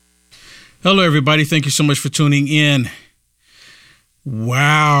Hello, everybody. Thank you so much for tuning in.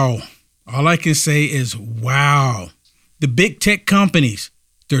 Wow. All I can say is wow. The big tech companies,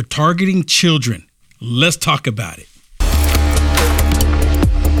 they're targeting children. Let's talk about it.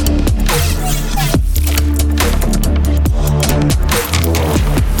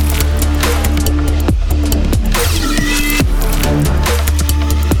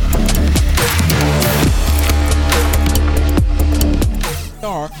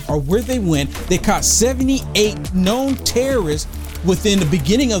 Or where they went, they caught 78 known terrorists within the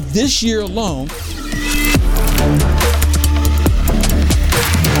beginning of this year alone.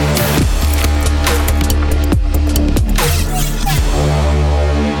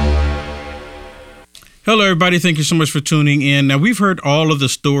 Hello, everybody. Thank you so much for tuning in. Now, we've heard all of the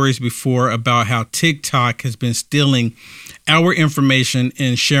stories before about how TikTok has been stealing our information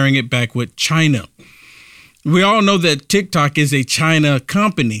and sharing it back with China. We all know that TikTok is a China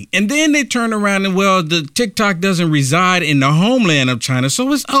company. And then they turn around and, well, the TikTok doesn't reside in the homeland of China.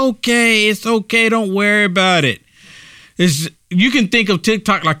 So it's okay. It's okay. Don't worry about it. You can think of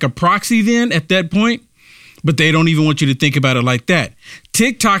TikTok like a proxy then at that point, but they don't even want you to think about it like that.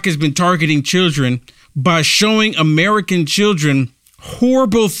 TikTok has been targeting children by showing American children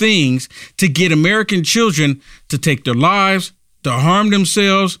horrible things to get American children to take their lives, to harm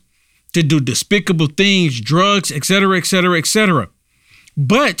themselves, to do despicable things, drugs, etc., etc., etc.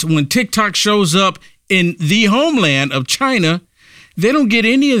 But when TikTok shows up in the homeland of China, they don't get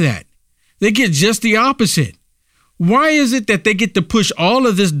any of that. They get just the opposite. Why is it that they get to push all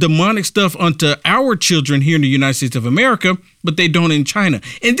of this demonic stuff onto our children here in the United States of America, but they don't in China?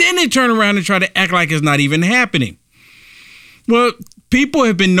 And then they turn around and try to act like it's not even happening. Well, people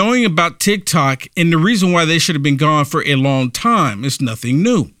have been knowing about TikTok, and the reason why they should have been gone for a long time. It's nothing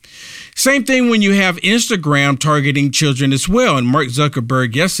new. Same thing when you have Instagram targeting children as well. And Mark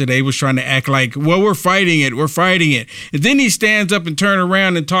Zuckerberg yesterday was trying to act like, well, we're fighting it. And then he stands up and turns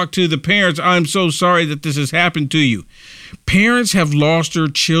around and talks to the parents. I'm so sorry that this has happened to you. Parents have lost their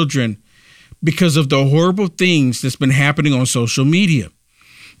children because of the horrible things that's been happening on social media.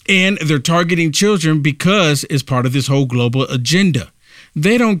 And they're targeting children because it's part of this whole global agenda.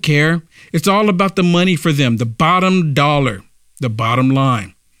 They don't care. It's all about the money for them, the bottom dollar, the bottom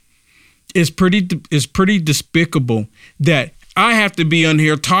line. It's pretty despicable that I have to be on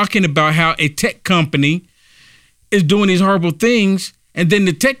here talking about how a tech company is doing these horrible things, and then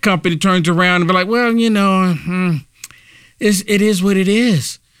the tech company turns around and be like, well, it is what it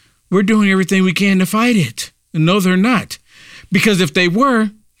is. We're doing everything we can to fight it. And no, they're not. Because if they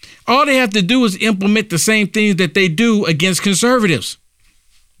were, all they have to do is implement the same things that they do against conservatives.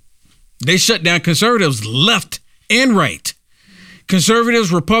 They shut down conservatives left and right.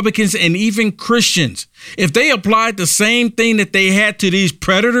 Conservatives, Republicans, and even Christians. If they applied the same thing that they had to these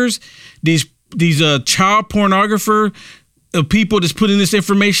predators, these child pornographer people that's putting this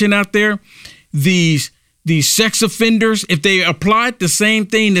information out there, these sex offenders, if they applied the same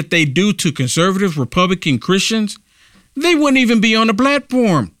thing that they do to conservatives, Republican, Christians, they wouldn't even be on the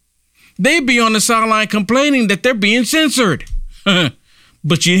platform. They'd be on the sideline complaining that they're being censored.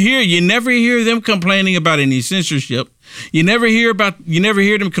 But you never hear them complaining about any censorship. You never hear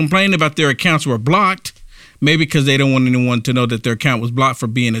them complaining about their accounts were blocked, maybe because they don't want anyone to know that their account was blocked for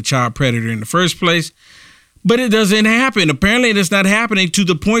being a child predator in the first place. But it doesn't happen. Apparently, it's not happening to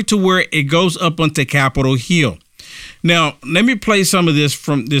the point to where it goes up onto Capitol Hill. Now, let me play some of this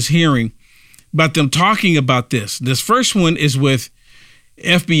from this hearing about them talking about this. This first one is with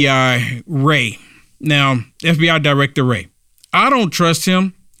FBI Wray. Now, FBI Director Wray. I don't trust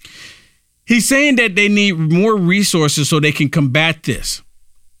him. He's saying that they need more resources so they can combat this.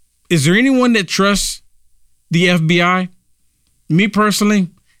 Is there anyone that trusts the FBI? Me personally,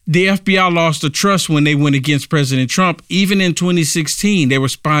 the FBI lost the trust when they went against President Trump. Even in 2016, they were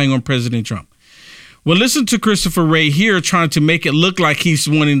spying on President Trump. Well, listen to Christopher Wray here trying to make it look like he's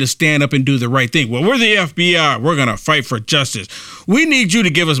wanting to stand up and do the right thing. Well, we're the FBI. We're going to fight for justice. We need you to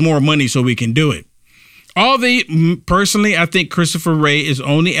give us more money so we can do it. Personally, I think Christopher Wray is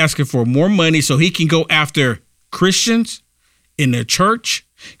only asking for more money so he can go after Christians in their church,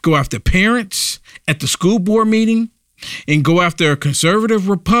 go after parents at the school board meeting, and go after conservative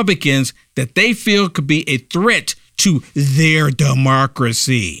Republicans that they feel could be a threat to their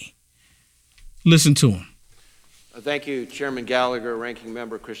democracy. Listen to him. Thank you, Chairman Gallagher, Ranking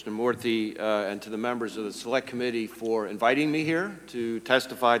Member Krishnamurthy, and to the members of the Select Committee for inviting me here to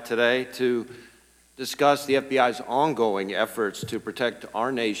testify today to discuss the FBI's ongoing efforts to protect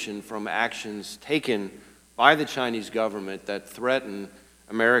our nation from actions taken by the Chinese government that threaten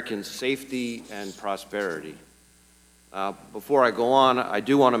Americans' safety and prosperity. Before I go on, I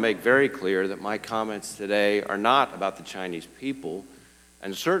do want to make very clear that my comments today are not about the Chinese people,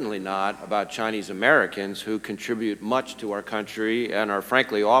 and certainly not about Chinese Americans who contribute much to our country and are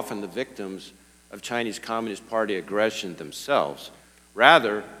frankly often the victims of Chinese Communist Party aggression themselves.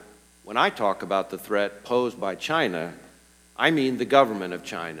 Rather, when I talk about the threat posed by China, I mean the government of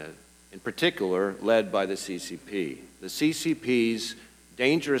China, in particular led by the CCP. The CCP's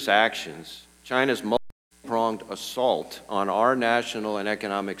dangerous actions, China's multi-pronged assault on our national and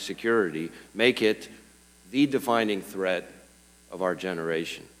economic security, make it the defining threat of our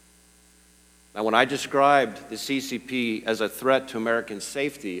generation. Now, when I described the CCP as a threat to American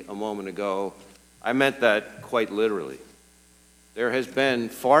safety a moment ago, I meant that quite literally. There has been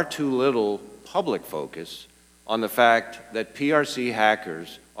far too little public focus on the fact that PRC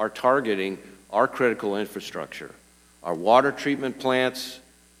hackers are targeting our critical infrastructure, our water treatment plants,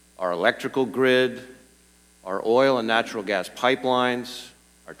 our electrical grid, our oil and natural gas pipelines,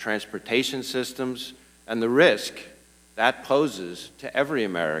 our transportation systems, and the risk that poses to every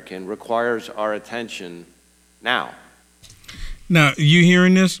American requires our attention now. Now, you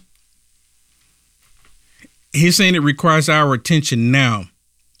hearing this? He's saying it requires our attention now.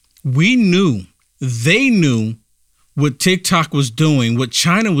 We knew, they knew what TikTok was doing, what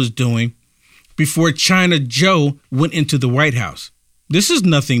China was doing before China Joe went into the White House. This is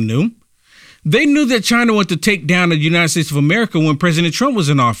nothing new. They knew that China wanted to take down the United States of America when President Trump was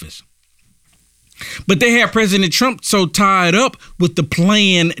in office. But they had President Trump so tied up with the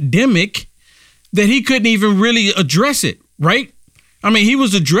pandemic that he couldn't even really address it, right? I mean, he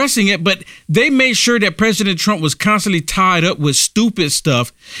was addressing it, but they made sure that President Trump was constantly tied up with stupid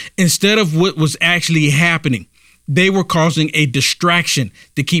stuff instead of what was actually happening. They were causing a distraction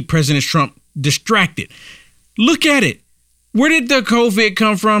to keep President Trump distracted. Look at it. Where did the COVID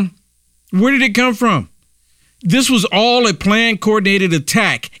come from? Where did it come from? This was all a planned, coordinated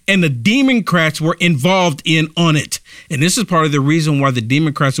attack, and the Democrats were involved on it. And this is part of the reason why the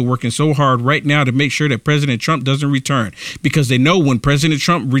Democrats are working so hard right now to make sure that President Trump doesn't return, because they know when President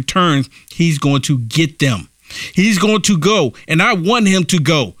Trump returns, he's going to get them. He's going to go, and I want him to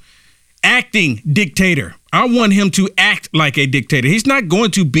go. Acting dictator. I want him to act like a dictator. He's not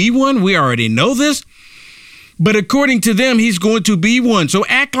going to be one. We already know this. But according to them, he's going to be one. So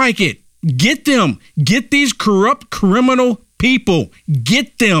act like it. Get them. Get these corrupt criminal people.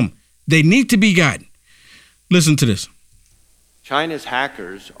 Get them. They need to be gotten. Listen to this. China's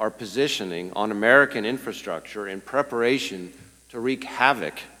hackers are positioning on American infrastructure in preparation to wreak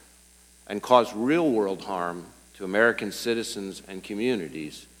havoc and cause real-world harm to American citizens and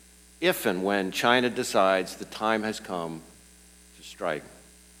communities if and when China decides the time has come to strike.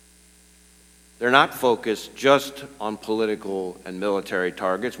 They're not focused just on political and military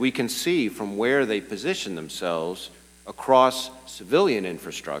targets. We can see from where they position themselves across civilian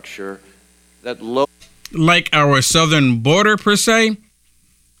infrastructure that like our southern border, per se?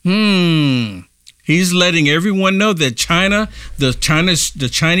 He's letting everyone know that the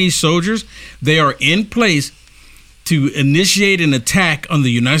Chinese soldiers, they are in place to initiate an attack on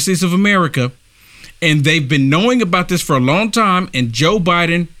the United States of America. And they've been knowing about this for a long time. And Joe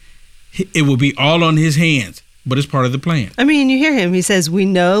Biden, it will be all on his hands, but it's part of the plan. I mean, you hear him. He says, we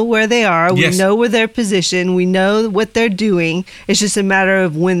know where they are. Yes. We know where they're positioned. We know what they're doing. It's just a matter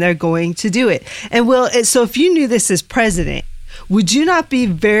of when they're going to do it. And so if you knew this as president, would you not be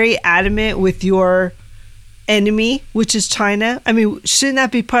very adamant with your enemy, which is China? I mean, shouldn't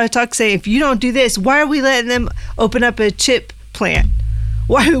that be part of talk saying, if you don't do this, why are we letting them open up a chip plant?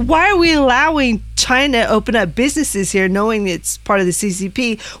 Why are we allowing China to open up businesses here knowing it's part of the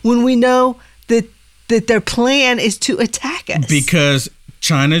CCP when we know that their plan is to attack us? Because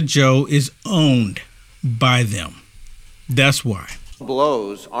China Joe is owned by them. That's why.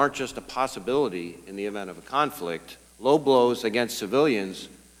 Blows aren't just a possibility in the event of a conflict. Low blows against civilians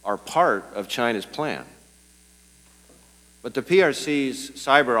are part of China's plan. But the PRC's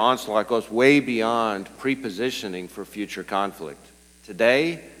cyber onslaught goes way beyond pre-positioning for future conflict.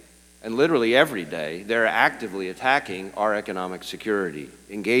 Today, and literally every day, they're actively attacking our economic security,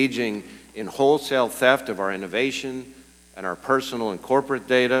 engaging in wholesale theft of our innovation and our personal and corporate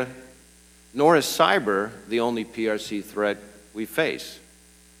data. Nor is cyber the only PRC threat we face.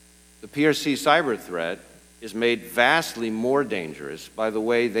 The PRC cyber threat is made vastly more dangerous by the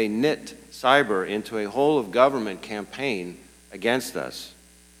way they knit cyber into a whole-of-government campaign against us.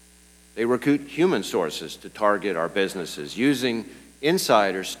 They recruit human sources to target our businesses, using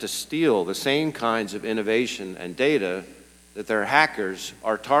insiders to steal the same kinds of innovation and data that their hackers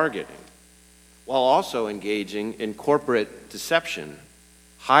are targeting, while also engaging in corporate deception,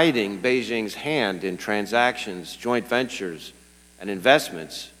 hiding Beijing's hand in transactions, joint ventures, and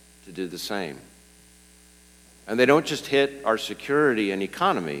investments to do the same. And they don't just hit our security and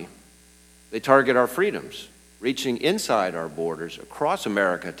economy, they target our freedoms, reaching inside our borders across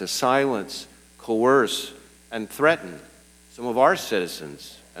America to silence, coerce, and threaten some of our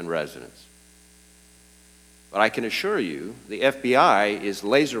citizens and residents. But I can assure you, the FBI is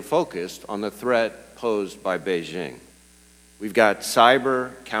laser focused on the threat posed by Beijing. We've got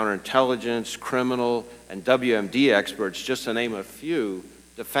cyber, counterintelligence, criminal, and WMD experts, just to name a few,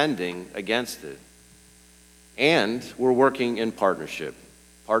 defending against it. And we're working in partnership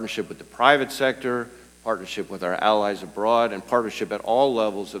with the private sector, partnership with our allies abroad, and partnership at all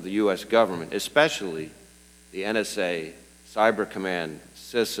levels of the U.S. government, especially the NSA, Cyber Command,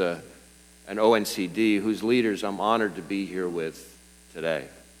 CISA, and ONCD, whose leaders I'm honored to be here with today.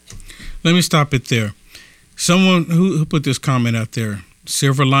 Let me stop it there. Someone who put this comment out there,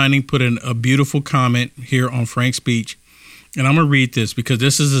 Silver Lining, put in a beautiful comment here on Frank's Speech. And I'm going to read this because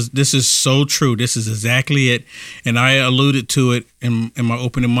this is so true. This is exactly it. And I alluded to it in my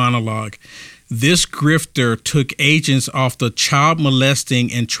opening monologue. This grifter took agents off the child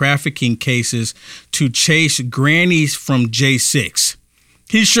molesting and trafficking cases to chase grannies from J6.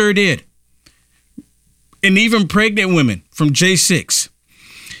 He sure did. And even pregnant women from J6.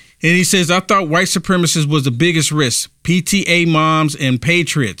 And he says, I thought white supremacists was the biggest risk. PTA moms and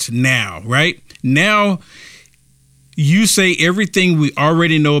patriots now, right? Now you say everything we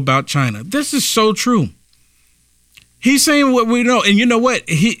already know about China. This is so true. He's saying what we know. And you know what?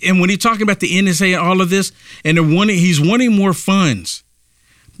 And when he's talking about the NSA and all of this, and he's wanting more funds.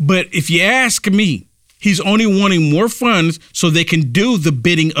 But if you ask me, he's only wanting more funds so they can do the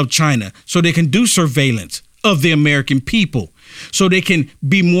bidding of China, so they can do surveillance of the American people, so they can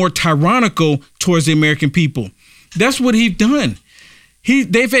be more tyrannical towards the American people. That's what he's done.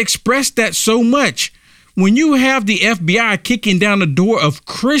 They've expressed that so much. When you have the FBI kicking down the door of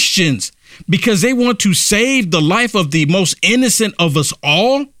Christians because they want to save the life of the most innocent of us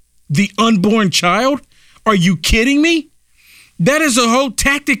all, the unborn child, are you kidding me? That is a whole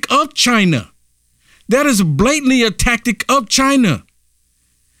tactic of China. That is blatantly a tactic of China.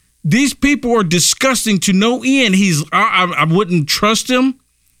 These people are disgusting to no end. I wouldn't trust him.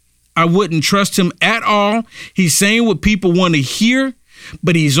 I wouldn't trust him at all. He's saying what people want to hear,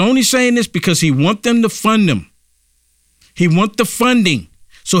 but he's only saying this because he wants them to fund him. He wants the funding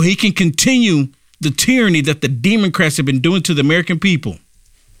so he can continue the tyranny that the Democrats have been doing to the American people.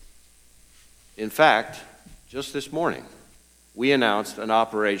 In fact, just this morning, we announced an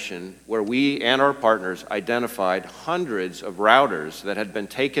operation where we and our partners identified hundreds of routers that had been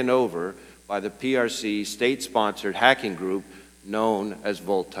taken over by the PRC state-sponsored hacking group known as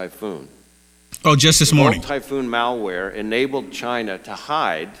Volt Typhoon. Oh, just this morning. Volt Typhoon malware enabled China to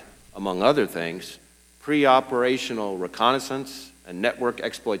hide, among other things, pre-operational reconnaissance and network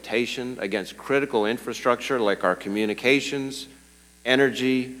exploitation against critical infrastructure like our communications,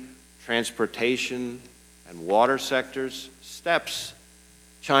 energy, transportation, and water sectors. Steps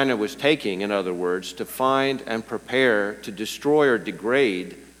China was taking, in other words, to find and prepare to destroy or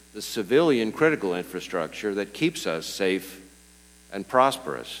degrade the civilian critical infrastructure that keeps us safe and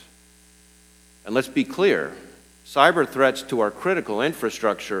prosperous. And let's be clear, cyber threats to our critical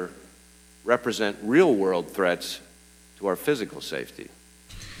infrastructure represent real-world threats to our physical safety.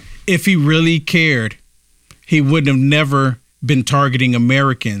 If he really cared, he wouldn't have never been targeting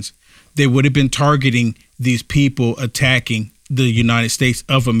Americans. They would have been targeting these people attacking the United States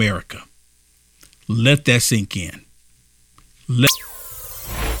of America. Let that sink in.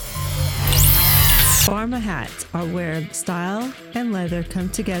 Pharma hats are where style and leather come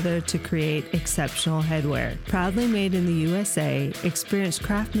together to create exceptional headwear. Proudly made in the USA, experience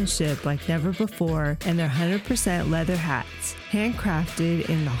craftsmanship like never before, and their 100% leather hats, handcrafted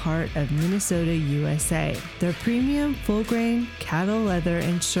in the heart of Minnesota, USA. Their premium, full-grain cattle leather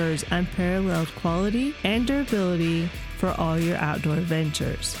ensures unparalleled quality and durability for all your outdoor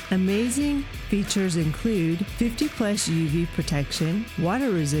ventures. Amazing features include 50+ UV protection, water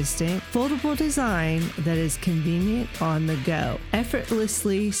resistant, foldable design that is convenient on the go.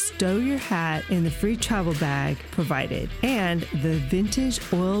 Effortlessly stow your hat in the free travel bag provided, and the vintage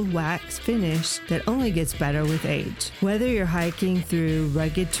oiled wax finish that only gets better with age. Whether you're hiking through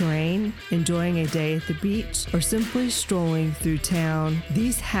rugged terrain, enjoying a day at the beach, or simply strolling through town,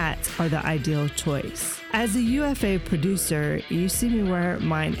 these hats are the ideal choice. As a UFA producer, you see me wear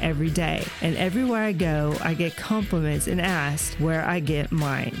mine every day, and everywhere I go, I get compliments and asked where I get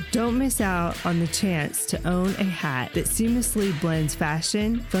mine. Don't miss out on the chance to own a hat that seamlessly blends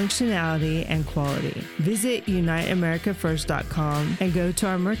fashion, functionality, and quality. Visit UniteAmericaFirst.com and go to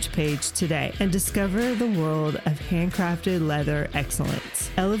our merch page today and discover the world of handcrafted leather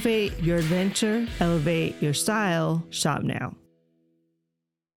excellence. Elevate your adventure, elevate your style. Shop now.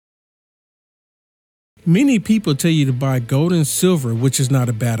 Many people tell you to buy gold and silver, which is not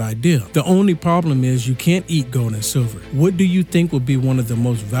a bad idea. The only problem is you can't eat gold and silver. What do you think will be one of the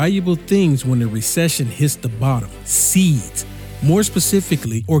most valuable things when the recession hits the bottom? Seeds. More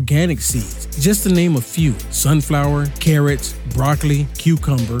specifically, organic seeds. Just to name a few: sunflower, carrots, broccoli,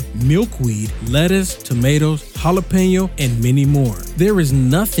 cucumber, milkweed, lettuce, tomatoes, jalapeno, and many more. There is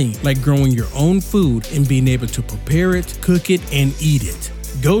nothing like growing your own food and being able to prepare it, cook it, and eat it.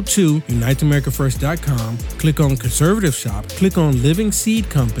 Go to UniteAmericaFirst.com, click on Conservative Shop, click on Living Seed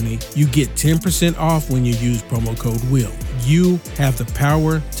Company. You get 10% off when you use promo code WILL. You have the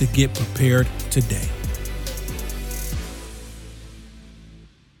power to get prepared today.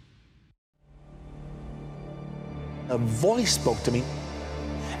 A voice spoke to me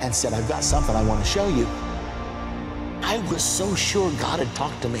and said, "I've got something I want to show you." I was so sure God had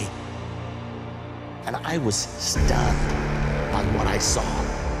talked to me, and I was stunned by what I saw.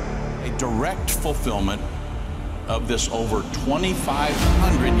 A direct fulfillment of this over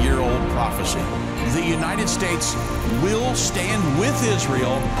 2,500-year-old prophecy. The United States will stand with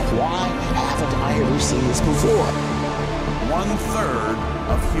Israel. Why haven't I ever seen this before? 1/3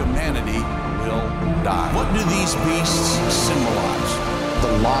 of humanity will die. What do these beasts symbolize?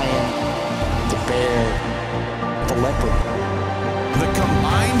 The lion, the bear, the leopard. The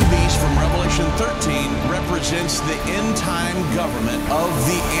combined beast from Revelation 13 represents the end-time government of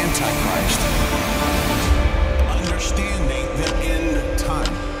the Antichrist. Understanding the end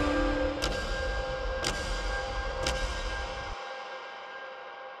time.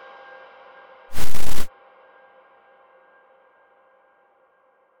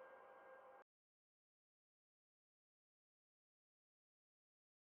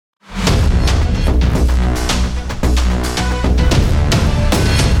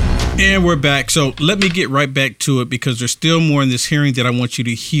 And we're back. So let me get right back to it, because there's still more in this hearing that I want you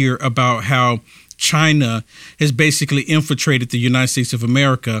to hear about how China has basically infiltrated the United States of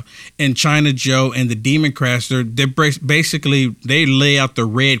America. And China Joe and the Democrats, they lay out the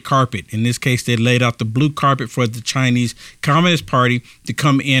red carpet. In this case, they laid out the blue carpet for the Chinese Communist Party to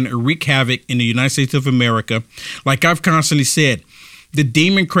come in and wreak havoc in the United States of America. Like I've constantly said, the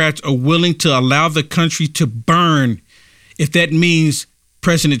Democrats are willing to allow the country to burn if that means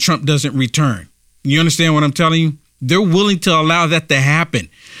President Trump doesn't return. You understand what I'm telling you? They're willing to allow that to happen.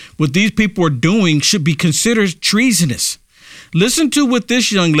 What these people are doing should be considered treasonous. Listen to what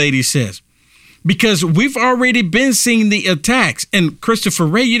this young lady says, because we've already been seeing the attacks. And Christopher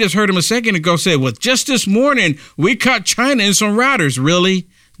Wray, you just heard him a second ago say, well, just this morning, we caught China in some routers. Really?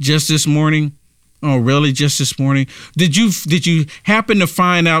 Just this morning? Oh, really? Just this morning? Did you happen to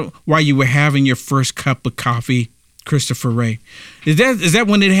find out why you were having your first cup of coffee, Christopher Wray? Is that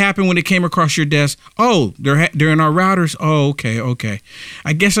when it happened, when it came across your desk? Oh, they're in our routers? Oh, okay.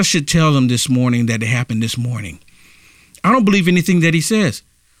 I guess I should tell them this morning that it happened this morning. I don't believe anything that he says.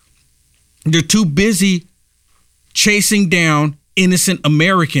 They're too busy chasing down innocent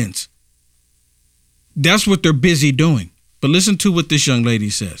Americans. That's what they're busy doing. But listen to what this young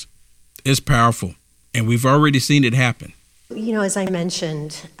lady says. It's powerful, and we've already seen it happen. You know, as I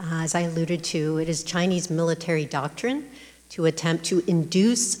mentioned, as I alluded to, it is Chinese military doctrine to attempt to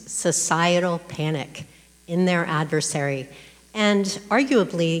induce societal panic in their adversary. And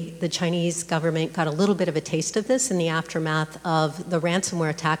arguably, the Chinese government got a little bit of a taste of this in the aftermath of the ransomware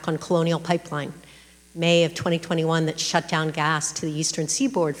attack on Colonial Pipeline, May of 2021, that shut down gas to the eastern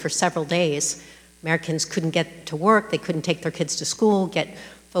seaboard for several days. Americans couldn't get to work, they couldn't take their kids to school, get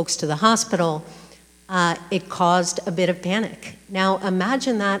folks to the hospital. It caused a bit of panic. Now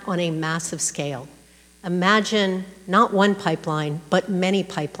imagine that on a massive scale. Imagine not one pipeline, but many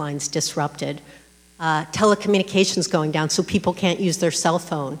pipelines disrupted. Telecommunications going down so people can't use their cell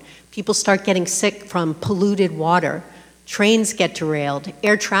phone. People start getting sick from polluted water. Trains get derailed.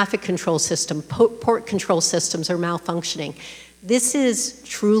 Air traffic control system, port control systems are malfunctioning. This is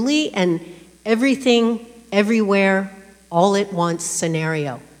truly an everything, everywhere, all at once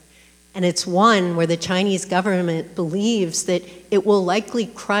scenario. And it's one where the Chinese government believes that it will likely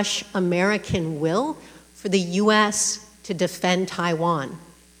crush American will for the U.S. to defend Taiwan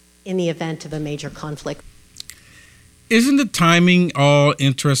in the event of a major conflict. Isn't the timing all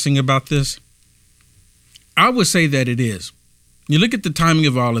interesting about this? I would say that it is. You look at the timing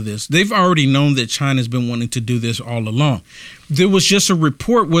of all of this. They've already known that China's been wanting to do this all along. There was just a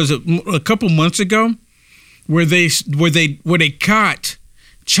report, was it a couple months ago, where they caught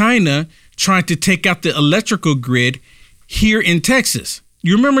China trying to take out the electrical grid here in Texas.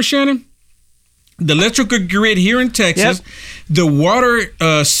 You remember, Shannon? The electrical grid here in Texas, Yep. the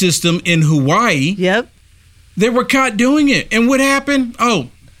water system in Hawaii. Yep. They were caught doing it. And what happened? Oh,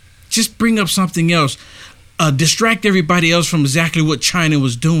 just bring up something else. Distract everybody else from exactly what China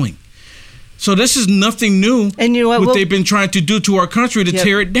was doing. So this is nothing new. And you know what? They've been trying to do to our country to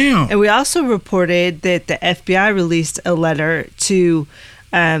tear it down. And we also reported that the FBI released a letter to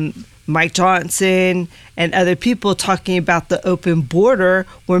Mike Johnson and other people talking about the open border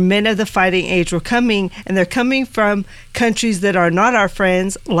where men of the fighting age were coming, and they're coming from countries that are not our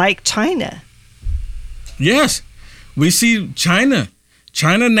friends, like China. Yes, we see China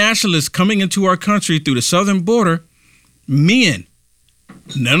nationalists coming into our country through the southern border, men.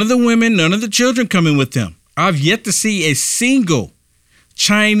 None of the women, none of the children coming with them. I've yet to see a single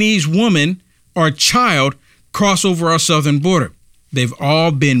Chinese woman or child cross over our southern border. They've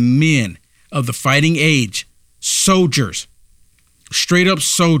all been men of the fighting age, soldiers, straight up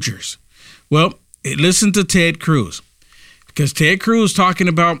soldiers. Well, listen to Ted Cruz, because Ted Cruz talking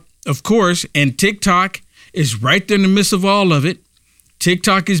about, of course, and TikTok is right there in the midst of all of it.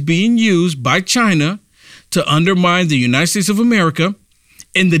 TikTok is being used by China to undermine the United States of America.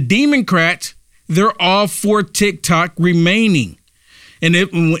 And the Democrats, they're all for TikTok remaining. And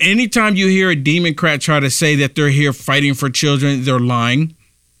anytime you hear a Democrat try to say that they're here fighting for children, they're lying.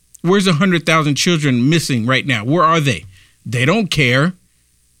 Where's 100,000 children missing right now? Where are they? They don't care.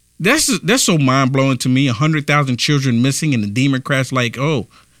 That's so mind-blowing to me, 100,000 children missing, and the Democrats like, oh,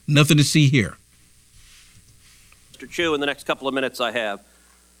 nothing to see here. Mr. Chu, in the next couple of minutes I have,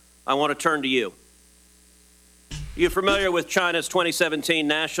 I want to turn to you. You're familiar with China's 2017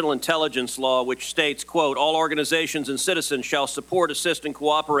 National Intelligence Law, which states, quote, all organizations and citizens shall support, assist, and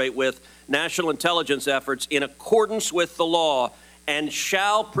cooperate with national intelligence efforts in accordance with the law and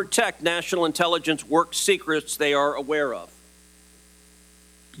shall protect national intelligence work secrets they are aware of.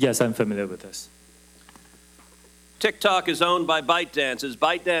 Yes, I'm familiar with this. TikTok is owned by ByteDance. Is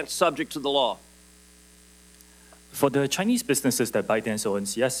ByteDance subject to the law? For the Chinese businesses that ByteDance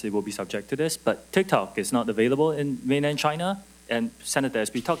owns, yes, it will be subject to this, but TikTok is not available in mainland China. And Senator,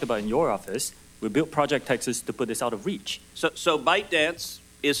 as we talked about in your office, we built Project Texas to put this out of reach. So ByteDance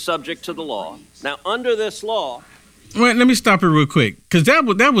is subject to the law. Now, under this law... Wait, let me stop it real quick, because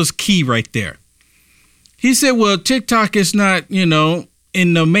that was key right there. He said, well, TikTok is not, in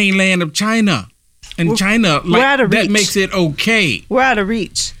the mainland of China. And China, that makes it okay. We're out of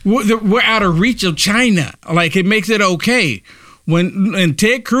reach. We're out of reach of China. Like, it makes it okay. And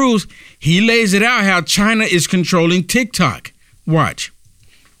Ted Cruz, he lays it out how China is controlling TikTok. Watch.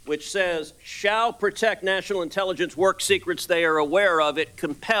 Which says, shall protect national intelligence work secrets they are aware of. It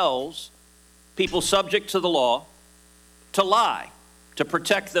compels people subject to the law to lie, to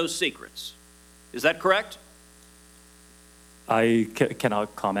protect those secrets. Is that correct? I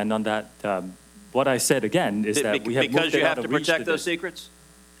cannot comment on that. What I said again is that we have moved it out of reach. Because you have to protect those secrets?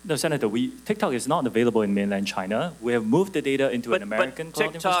 No, Senator, TikTok is not available in mainland China. We have moved the data into an American cloud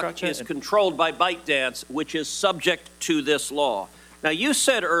infrastructure. But TikTok is controlled by ByteDance, which is subject to this law. Now, you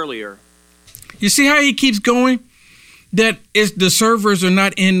said earlier... You see how he keeps going? That the servers are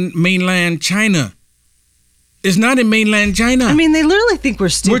not in mainland China. It's not in mainland China. I mean, they literally think we're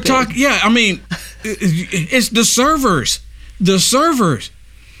stupid. We're talking, it's the servers. The servers.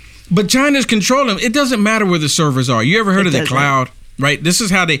 But China's controlling them. It doesn't matter where the servers are. You ever heard of the cloud, right? This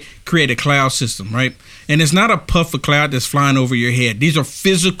is how they create a cloud system, right? And it's not a puff of cloud that's flying over your head. These are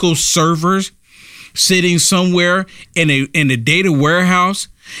physical servers sitting somewhere in a data warehouse.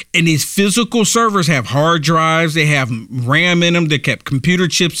 And these physical servers have hard drives. They have RAM in them. They have computer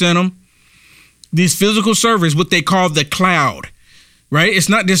chips in them. These physical servers, what they call the cloud. Right? It's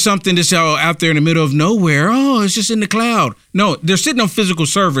not just something that's out there in the middle of nowhere. Oh, it's just in the cloud. No, they're sitting on physical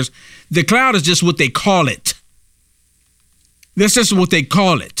servers. The cloud is just what they call it. That's just what they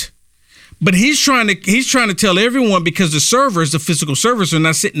call it. But he's trying to tell everyone, because the physical servers are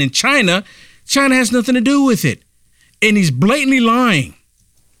not sitting in China. China has nothing to do with it. And he's blatantly lying.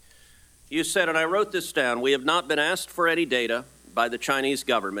 You said, and I wrote this down, we have not been asked for any data by the Chinese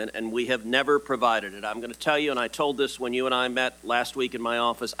government, and we have never provided it. I'm going to tell you, and I told this when you and I met last week in my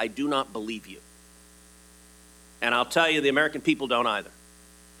office, I do not believe you. And I'll tell you, the American people don't either.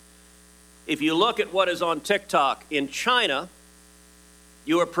 If you look at what is on TikTok in China,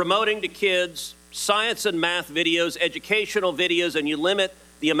 you are promoting to kids science and math videos, educational videos, and you limit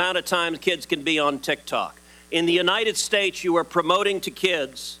the amount of time kids can be on TikTok. In the United States, you are promoting to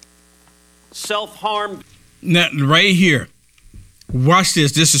kids self-harm. Now, right here, watch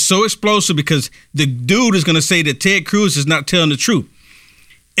this. This is so explosive because the dude is going to say that Ted Cruz is not telling the truth.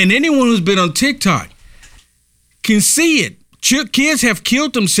 And anyone who's been on TikTok can see it. Kids have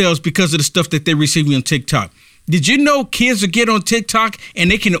killed themselves because of the stuff that they're receiving on TikTok. Did you know kids will get on TikTok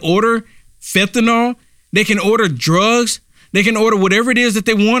and they can order fentanyl? They can order drugs? They can order whatever it is that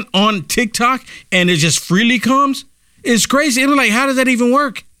they want on TikTok and it just freely comes? It's crazy. And I'm like, how does that even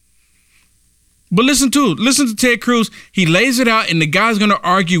work? But listen to Ted Cruz. He lays it out and the guy's going to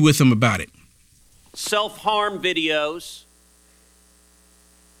argue with him about it. Self-harm videos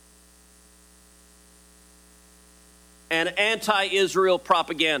and anti-Israel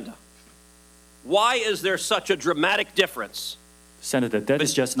propaganda. Why is there such a dramatic difference? Senator, that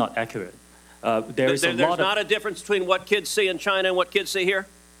is just not accurate. There's not a difference between what kids see in China and what kids see here?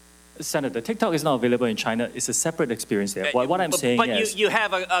 Senator, TikTok is not available in China. It's a separate experience there. What I'm saying is... But you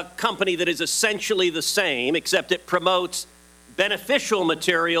have a company that is essentially the same, except it promotes beneficial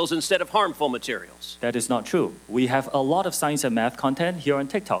materials instead of harmful materials. That is not true. We have a lot of science and math content here on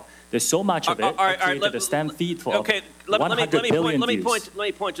TikTok. There's so much of it. I created a STEM feed for 100 billion views. Let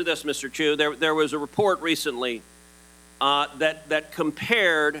me point to this, Mr. Chu. There was a report recently that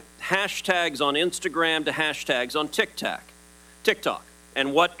compared hashtags on Instagram to hashtags on TikTok,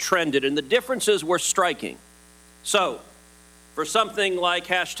 and what trended, and the differences were striking. So, for something like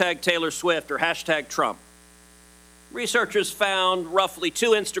hashtag Taylor Swift or hashtag Trump, researchers found roughly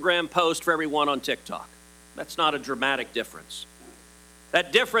 2 Instagram posts for every one on TikTok. That's not a dramatic difference.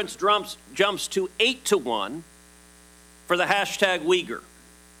 That difference jumps to 8 to 1 for the hashtag Uyghur.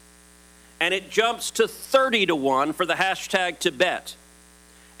 And it jumps to 30 to 1 for the hashtag Tibet.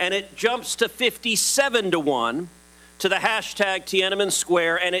 And it jumps to 57 to 1 to the hashtag Tiananmen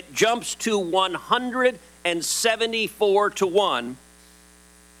Square. And it jumps to 174 to 1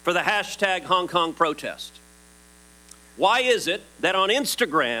 for the hashtag Hong Kong protest. Why is it that on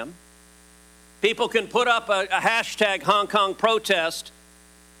Instagram, people can put up a hashtag Hong Kong protest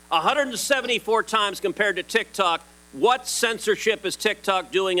 174 times compared to TikTok? What censorship is TikTok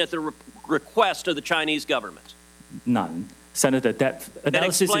doing at the request of the Chinese government? None. Senator, that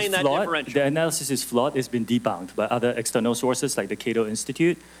analysis is flawed. The analysis is flawed. It's been debunked by other external sources like the Cato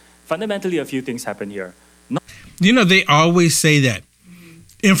Institute. Fundamentally, a few things happen here. You know, they always say that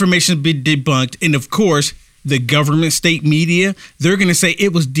information has been debunked. And of course, the government state media, they're going to say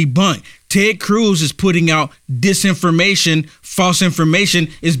it was debunked. Ted Cruz is putting out disinformation, false information.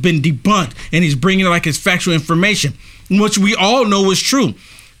 It's been debunked. And he's bringing it like it's factual information, which we all know is true.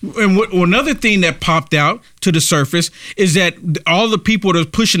 And another thing that popped out to the surface is that all the people that are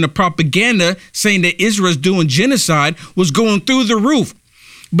pushing the propaganda saying that Israel's doing genocide was going through the roof.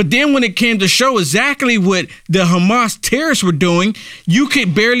 But then when it came to show exactly what the Hamas terrorists were doing, you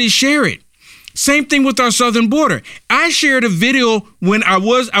could barely share it. Same thing with our southern border. I shared a video when I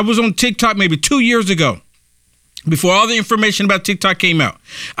was on TikTok maybe 2 years ago, before all the information about TikTok came out.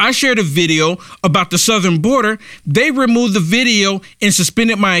 I shared a video about the southern border. They removed the video and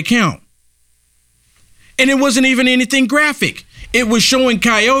suspended my account. And it wasn't even anything graphic. It was showing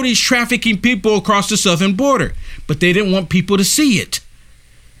coyotes trafficking people across the southern border, but they didn't want people to see it.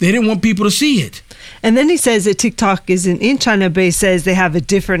 They didn't want people to see it. And then he says that TikTok isn't in China, but he says they have a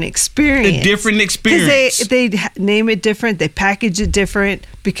different experience. A different experience. Because they name it different, they package it different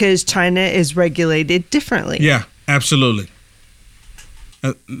because China is regulated differently. Yeah, absolutely.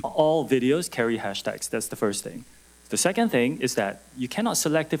 All videos carry hashtags. That's the first thing. The second thing is that you cannot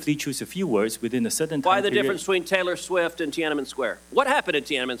selectively choose a few words within a certain time Why the period. difference between Taylor Swift and Tiananmen Square? What happened in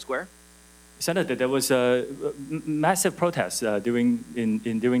Tiananmen Square? Senator, there was a massive protest during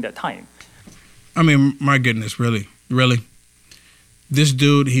that time. I mean, my goodness, really? This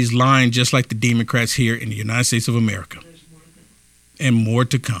dude, he's lying just like the Democrats here in the United States of America. And more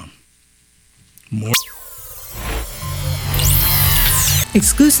to come. More.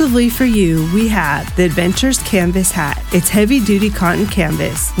 Exclusively for you, we have the Adventures Canvas Hat. It's heavy-duty cotton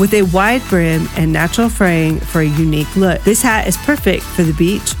canvas with a wide brim and natural fraying for a unique look. This hat is perfect for the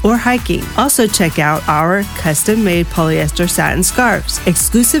beach or hiking. Also check out our custom-made polyester satin scarves,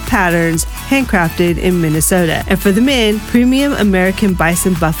 exclusive patterns, handcrafted in Minnesota. And for the men, premium American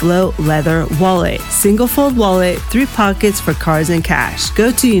Bison Buffalo leather wallet. Single fold wallet, 3 pockets for cards and cash.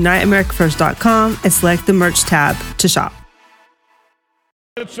 Go to UniteAmericaFirst.com and select the merch tab to shop.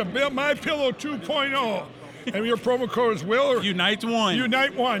 It's a MyPillow 2.0, and your promo code is Will. Or Unite1.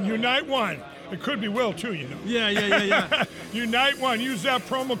 Unite1. It could be Will, too, you know. Yeah. Unite One. Use that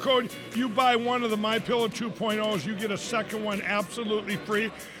promo code. You buy one of the MyPillow 2.0s, you get a second one absolutely free.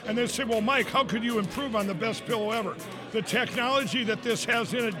 And then say, well, Mike, how could you improve on the best pillow ever? The technology that this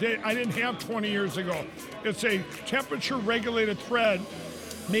has in it, I didn't have 20 years ago. It's a temperature-regulated thread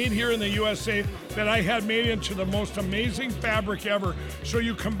made here in the USA that I had made into the most amazing fabric ever. So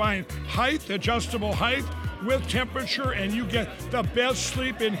you combine height, adjustable height, with temperature, and you get the best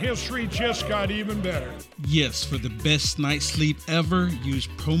sleep in history. Just got even better. Yes, for the best night's sleep ever, use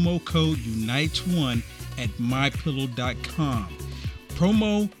promo code UNITES1 at MyPillow.com.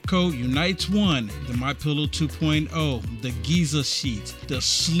 Promo code UNITES1, the MyPillow 2.0, the Giza sheets, the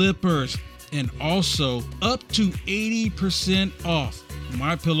slippers, and also up to 80% off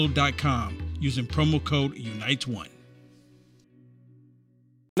MyPillow.com using promo code UNITES1.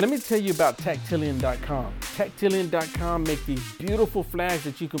 Let me tell you about Tactilian.com. Tactilian.com make these beautiful flags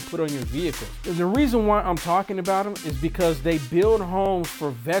that you can put on your vehicles. And the reason why I'm talking about them is because they build homes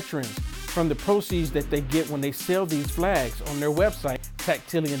for veterans from the proceeds that they get when they sell these flags on their website,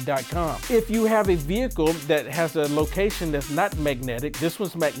 Tactilian.com. If you have a vehicle that has a location that's not magnetic, this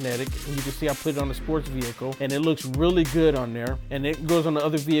one's magnetic, and you can see I put it on a sports vehicle, and it looks really good on there, and it goes on the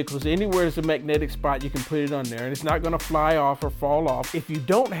other vehicles. Anywhere there's a magnetic spot, you can put it on there, and it's not gonna fly off or fall off. If you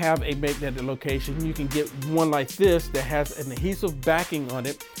don't have a magnetic location, you can get one like this that has an adhesive backing on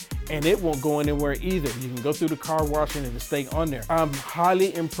it, and it won't go anywhere either. You can go through the car wash and it'll stay on there. I'm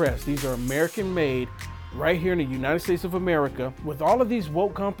highly impressed. These are American made, right here in the United States of America. With all of these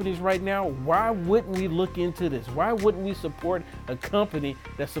woke companies right now, why wouldn't we look into this? Why wouldn't we support a company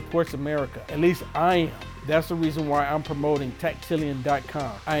that supports America? At least I am. That's the reason why I'm promoting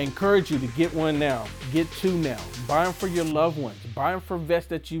Tactilian.com. I encourage you to get one now. Get two now. Buy them for your loved ones. Buy them for vets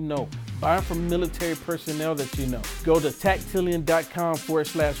that you know. Buy them for military personnel that you know. Go to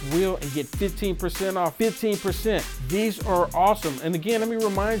Tactilian.com/Will and get 15% off. 15%. These are awesome. And again, let me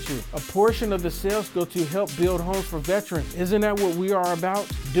remind you, a portion of the sales go to help build homes for veterans. Isn't that what we are about?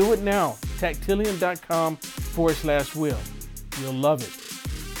 Do it now. Tactilian.com/Will. You'll love it.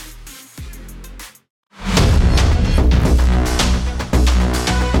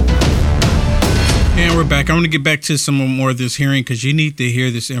 And we're back. I want to get back to some more of this hearing because you need to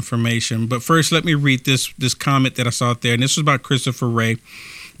hear this information. But first, let me read this comment that I saw out there. And this was about Christopher Wray.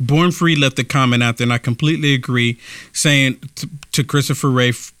 Born Free left the comment out there, and I completely agree, saying to Christopher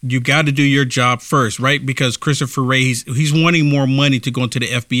Wray, you got to do your job first, right? Because Christopher Wray, he's wanting more money to go into the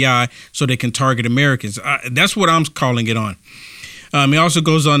FBI so they can target Americans. That's what I'm calling it on. He also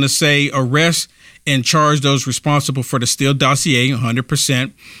goes on to say, arrest and charge those responsible for the Steele dossier,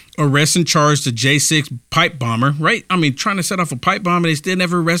 100%. Arrest and charge the J6 pipe bomber, right? I mean, trying to set off a pipe bomb and they still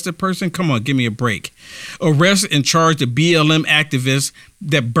never arrest a person? Come on, give me a break. Arrest and charge the BLM activists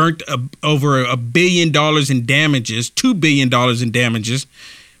that burnt over $1 billion in damages, $2 billion in damages,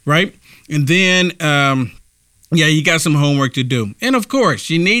 right? And then, you got some homework to do. And of course,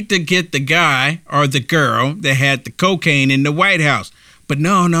 you need to get the guy or the girl that had the cocaine in the White House. But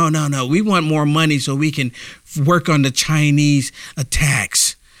no. We want more money so we can work on the Chinese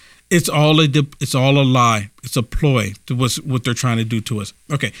attacks. It's all a lie. It's a ploy to what they're trying to do to us.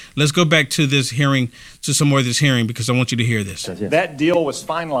 Okay, let's go back to this hearing, to some more of this hearing, because I want you to hear this. That deal was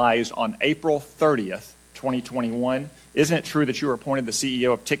finalized on April 30th, 2021. Isn't it true that you were appointed the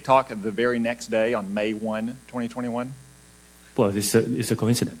CEO of TikTok the very next day on May 1, 2021? Well, it's a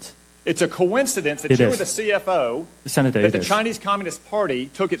coincidence. It's a coincidence that you were the CFO, Senator, that the Chinese Communist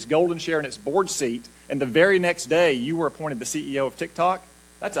Party took its golden share in its board seat, and the very next day you were appointed the CEO of TikTok?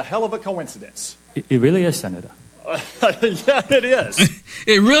 That's a hell of a coincidence. It really is, Senator. Yeah, it is.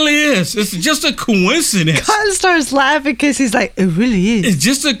 It really is. It's just a coincidence. Cotton starts laughing because he's like, it really is. It's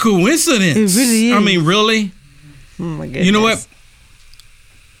just a coincidence. It really is. I mean, really? Oh, my goodness. You know what?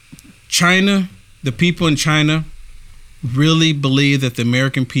 China, the people in China really believe that the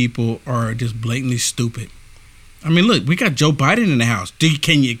American people are just blatantly stupid. I mean, look, we got Joe Biden in the house.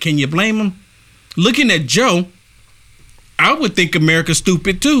 Can you blame him? Looking at Joe, I would think America's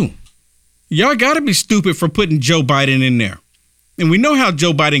stupid too. Y'all got to be stupid for putting Joe Biden in there. And we know how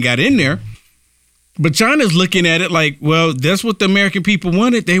Joe Biden got in there. But China's looking at it like, well, that's what the American people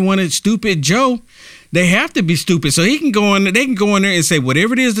wanted. They wanted stupid Joe. They have to be stupid. So they can go in there and say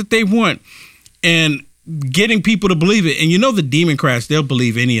whatever it is that they want and getting people to believe it. And you know the Democrats, they'll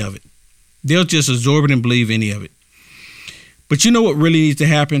believe any of it. They'll just absorb it and believe any of it. But you know what really needs to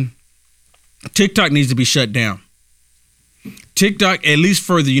happen? TikTok needs to be shut down. TikTok, at least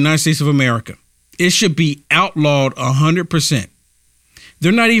for the United States of America, it should be outlawed 100%.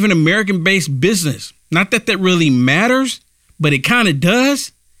 They're not even American-based business. Not that really matters, but it kind of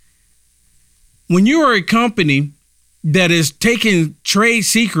does. When you are a company that is taking trade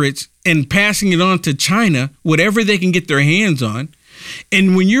secrets and passing it on to China, whatever they can get their hands on,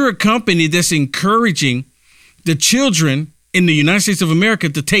 and when you're a company that's encouraging the children in the United States of America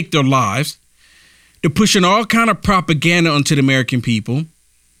to take their lives, they're pushing all kind of propaganda onto the American people,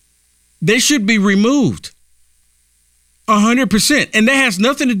 they should be removed 100%. And that has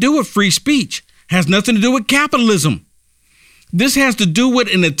nothing to do with free speech, has nothing to do with capitalism. This has to do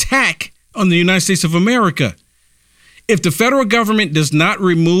with an attack on the United States of America. If the federal government does not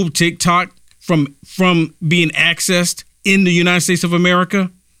remove TikTok from being accessed in the United States of America,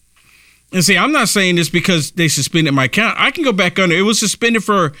 and see, I'm not saying this because they suspended my account. I can go back under. It was suspended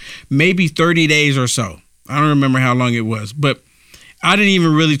for maybe 30 days or so. I don't remember how long it was, but I didn't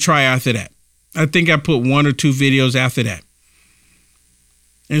even really try after that. I think I put 1 or 2 videos after that.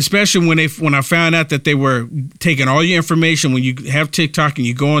 And especially when I found out that they were taking all your information, when you have TikTok and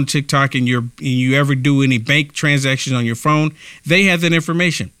you go on TikTok and you ever do any bank transactions on your phone, they have that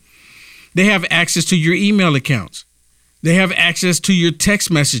information. They have access to your email accounts. They have access to your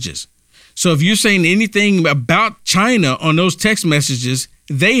text messages. So if you're saying anything about China on those text messages,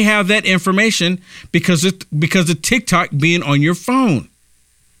 they have that information because of TikTok being on your phone.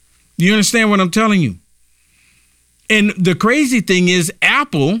 You understand what I'm telling you? And the crazy thing is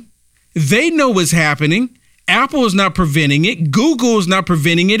Apple, they know what's happening. Apple is not preventing it. Google is not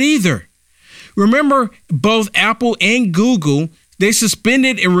preventing it either. Remember, both Apple and Google, they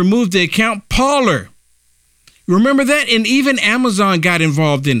suspended and removed the account Parler. Remember that? And even Amazon got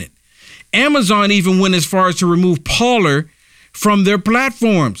involved in it. Amazon even went as far as to remove Parler from their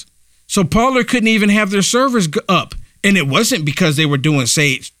platforms. So Parler couldn't even have their servers up. And it wasn't because they were doing,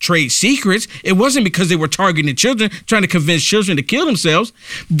 say, trade secrets. It wasn't because they were targeting children, trying to convince children to kill themselves.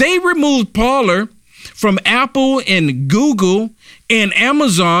 They removed Parler from Apple and Google and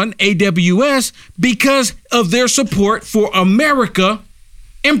Amazon, AWS, because of their support for America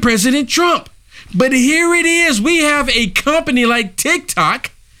and President Trump. But here it is. We have a company like TikTok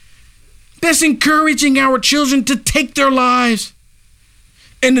that's encouraging our children to take their lives.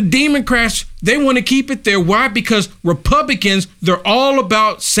 And the Democrats, they want to keep it there. Why? Because Republicans, they're all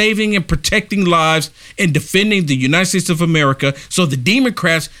about saving and protecting lives and defending the United States of America. So the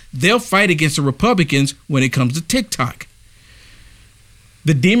Democrats, they'll fight against the Republicans when it comes to TikTok.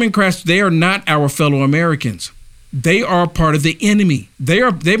 The Democrats, they are not our fellow Americans. They are part of the enemy. They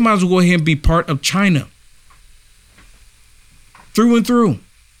might as well go ahead and be part of China. Through and through.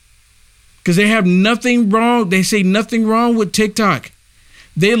 Because they have nothing wrong. They say nothing wrong with TikTok.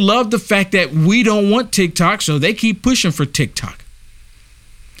 They love the fact that we don't want TikTok, so they keep pushing for TikTok.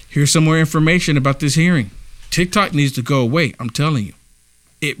 Here's some more information about this hearing. TikTok needs to go away. I'm telling you.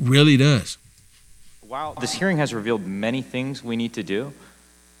 It really does. While this hearing has revealed many things we need to do,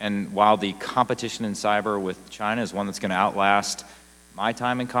 and while the competition in cyber with China is one that's going to outlast my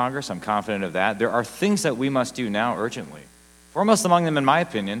time in Congress, I'm confident of that, there are things that we must do now urgently. Foremost among them, in my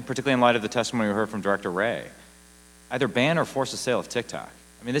opinion, particularly in light of the testimony we heard from Director Wray, either ban or force the sale of TikTok.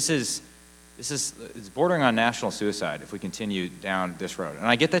 I mean, it's bordering on national suicide if we continue down this road. And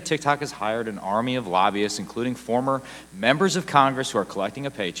I get that TikTok has hired an army of lobbyists, including former members of Congress who are collecting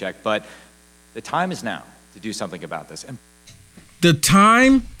a paycheck, but the time is now to do something about this. The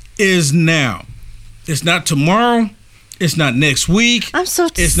time is now. It's not tomorrow. It's not next week.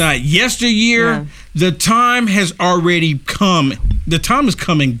 It's not yesteryear. Yeah. The time has already come. The time has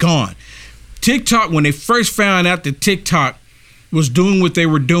come and gone. TikTok, when they first found out that TikTok was doing what they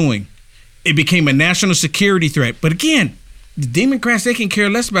were doing, it became a national security threat. But again, the Democrats, they can care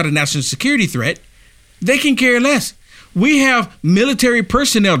less about a national security threat. They can care less. We have military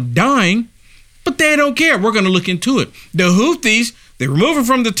personnel dying, but they don't care. We're going to look into it. The Houthis, they remove it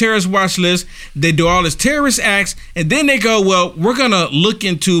from the terrorist watch list. They do all this terrorist acts, and then they go, well, we're going to look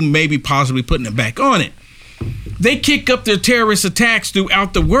into maybe possibly putting it back on it. They kick up their terrorist attacks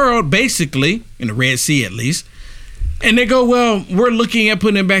throughout the world, basically, in the Red Sea at least. And they go, well, we're looking at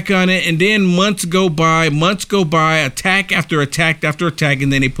putting it back on it. And then months go by, attack after attack after attack,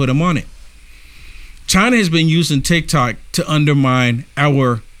 and then they put them on it. China has been using TikTok to undermine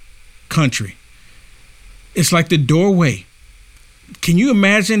our country. It's like the doorway. Can you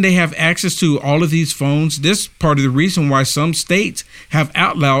imagine they have access to all of these phones? This is part of the reason why some states have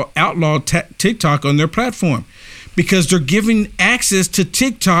outlawed TikTok on their platform, because they're giving access to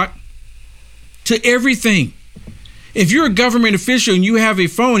TikTok to everything. If you're a government official and you have a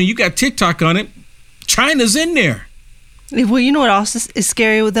phone and you got TikTok on it, China's in there. Well, you know what else is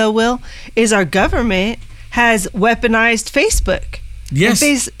scary, though, Will? Is our government has weaponized Facebook. Yes.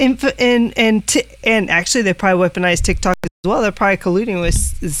 And actually, they probably weaponized TikTok well, they're probably colluding with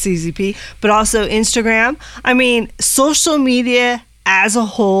CCP, but also Instagram. I mean, social media as a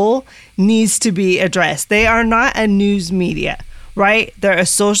whole needs to be addressed. They are not a news media, right? They're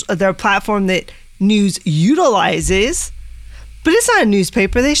a platform that news utilizes, but it's not a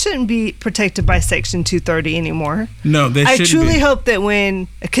newspaper. They shouldn't be protected by Section 230 anymore. No, they shouldn't. I truly hope that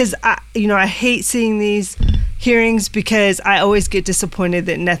because I hate seeing these hearings because I always get disappointed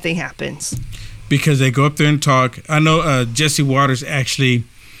that nothing happens. Because they go up there and talk. I know Jesse Waters actually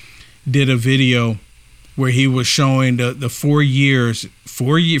did a video where he was showing the 4 years,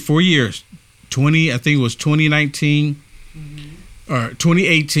 4 years, I think it was 2019 or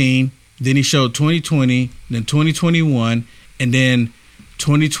 2018. Then he showed 2020, then 2021, and then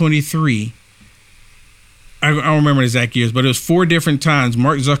 2023. I don't remember the exact years, but it was 4 different times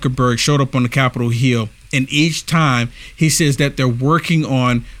Mark Zuckerberg showed up on the Capitol Hill, and each time he says that they're working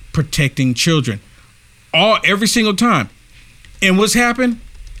on protecting children. Every single time. And what's happened?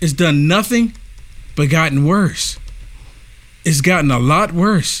 It's done nothing but gotten worse. It's gotten a lot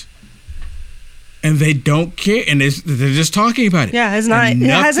worse. And they don't care, and they're just talking about it. Yeah, it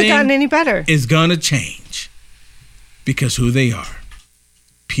hasn't gotten any better. It's gonna change because who they are.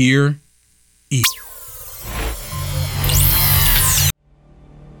 Pure evil.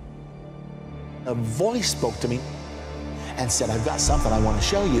 A voice spoke to me and said, I've got something I want to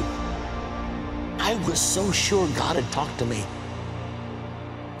show you. I was so sure God had talked to me.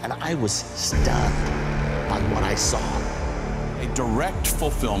 And I was stunned by what I saw. A direct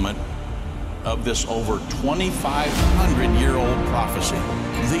fulfillment of this over 2,500-year-old prophecy.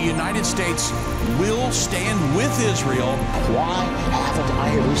 The United States will stand with Israel. Why haven't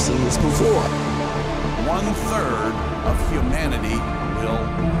I ever seen this before? 1/3 of humanity will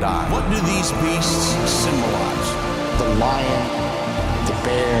die. What do these beasts symbolize? The lion, the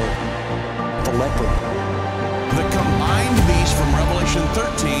bear, the leopard. The combined beast from Revelation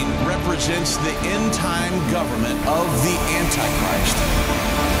 13 represents the end-time government of the Antichrist.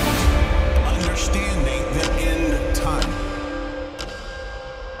 Understanding the end time.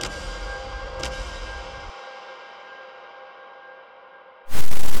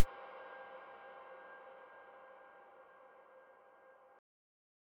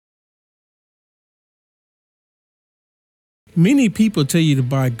 Many people tell you to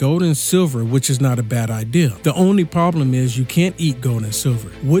buy gold and silver, which is not a bad idea. The only problem is you can't eat gold and silver.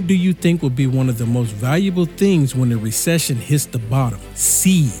 What do you think will be one of the most valuable things when the recession hits the bottom?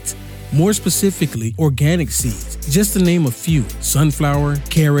 Seeds. More specifically, organic seeds. Just to name a few: sunflower,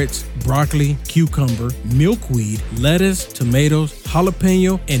 carrots, broccoli, cucumber, milkweed, lettuce, tomatoes,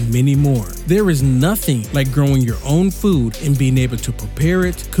 jalapeno, and many more. There is nothing like growing your own food and being able to prepare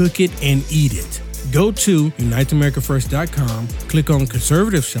it, cook it, and eat it. Go to UniteAmericaFirst.com, click on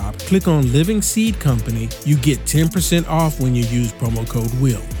Conservative Shop, click on Living Seed Company. You get 10% off when you use promo code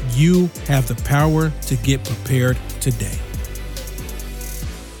WILL. You have the power to get prepared today.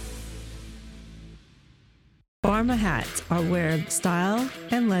 Pharma hats are where style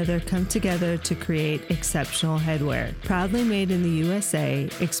and leather come together to create exceptional headwear. Proudly made in the USA,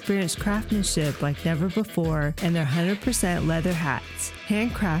 experience craftsmanship like never before, and they're 100% leather hats,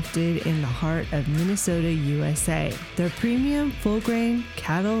 handcrafted in the heart of Minnesota, USA. Their premium full-grain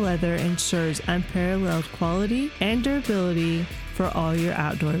cattle leather ensures unparalleled quality and durability for all your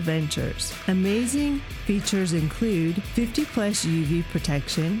outdoor ventures. Amazing features include 50+ UV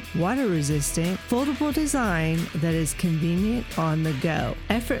protection, water resistant, foldable design that is convenient on the go.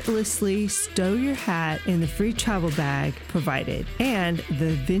 Effortlessly stow your hat in the free travel bag provided, and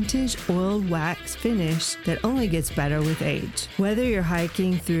the vintage oiled wax finish that only gets better with age. Whether you're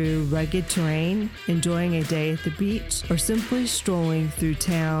hiking through rugged terrain, enjoying a day at the beach, or simply strolling through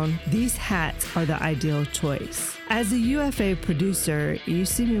town, these hats are the ideal choice. As a UFA producer, you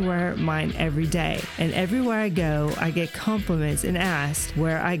see me wear mine every day, and everywhere I go, I get compliments and asked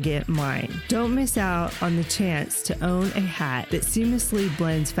where I get mine. Don't miss out on the chance to own a hat that seamlessly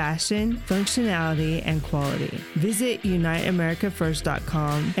blends fashion, functionality, and quality. Visit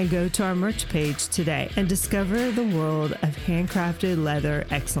UniteAmericaFirst.com and go to our merch page today and discover the world of handcrafted leather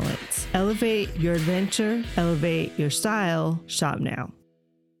excellence. Elevate your adventure, elevate your style, shop now.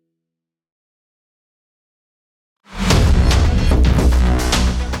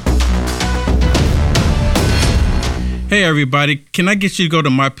 Hey everybody, can I get you to go to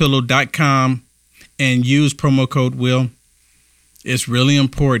MyPillow.com and use promo code WILL? It's really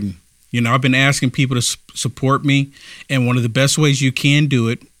important. You know, I've been asking people to support me, and one of the best ways you can do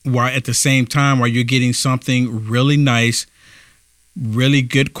it, while at the same time while you're getting something really nice, really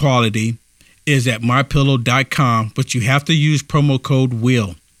good quality, is at MyPillow.com, but you have to use promo code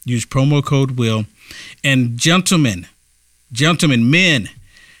WILL. Use promo code WILL. And gentlemen, Gentlemen, men,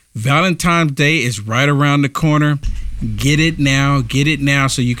 Valentine's Day is right around the corner. Get it now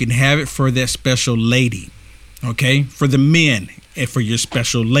so you can have it for that special lady. Okay? For the men and for your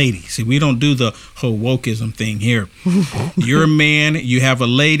special lady. See, we don't do the whole wokeism thing here. You're a man, you have a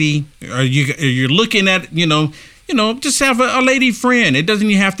lady, or you're looking at, just have a lady friend. It doesn't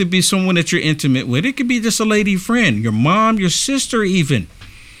have to be someone that you're intimate with. It could be just a lady friend, your mom, your sister even.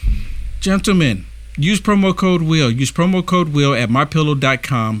 Gentlemen, use promo code WILL. Use promo code WILL at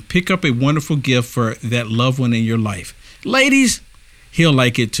mypillow.com. Pick up a wonderful gift for that loved one in your life. Ladies, he'll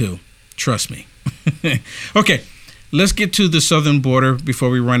like it too. Trust me. Okay, let's get to the southern border before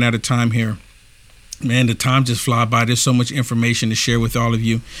we run out of time here. Man, the time just fly by. There's so much information to share with all of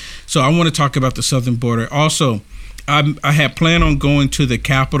you. So I want to talk about the southern border. Also, I had planned on going to the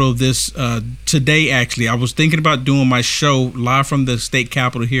Capitol today, actually. I was thinking about doing my show live from the state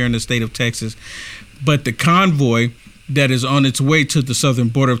capitol here in the state of Texas. But the convoy that is on its way to the southern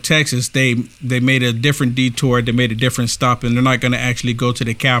border of Texas, they made a different detour. They made a different stop, and they're not going to actually go to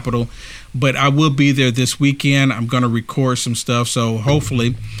the Capitol. But I will be there this weekend. I'm going to record some stuff. So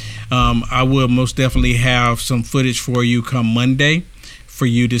hopefully I will most definitely have some footage for you come Monday for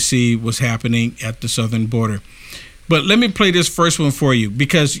you to see what's happening at the southern border. But let me play this first one for you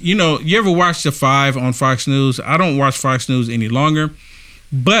because, you ever watch The Five on Fox News? I don't watch Fox News any longer,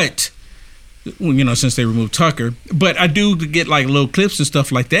 but, since they removed Tucker. But I do get like little clips and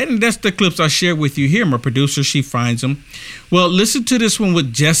stuff like that, and that's the clips I share with you here. My producer, she finds them. Well, listen to this one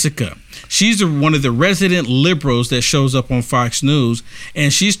with Jessica. She's one of the resident liberals that shows up on Fox News,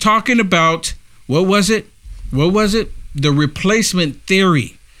 and she's talking about, what was it? The replacement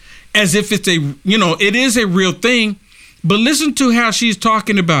theory. As if it's it is a real thing, but listen to how she's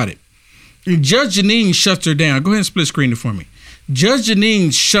talking about it. Judge Jeanine shuts her down. Go ahead and split screen it for me. Judge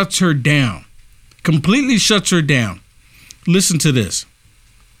Jeanine shuts her down, completely shuts her down. Listen to this.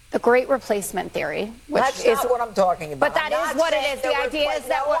 The great replacement theory, which That's is not what I'm talking about. But that is what it is. The idea is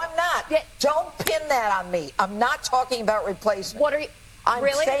that I'm not. Don't pin that on me. I'm not talking about replacement. What are you? I'm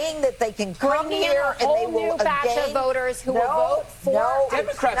really? saying that they can come Bringing in here a whole and they will new batch again, of voters who will vote for.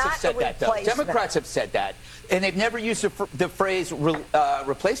 Democrats have said that, though. Democrats have said that. And they've never used the phrase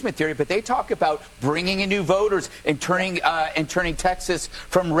replacement theory, but they talk about bringing in new voters and turning Texas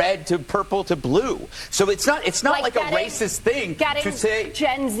from red to purple to blue. So it's not like a racist thing to say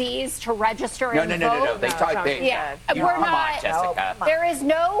Gen Zs to register and vote. No. They talk. We're not. Jessica. There is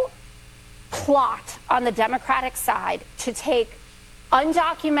no plot on the Democratic side to take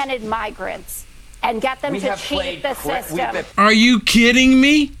undocumented migrants and get them to cheat the system. Are you kidding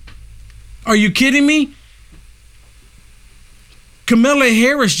me? Kamala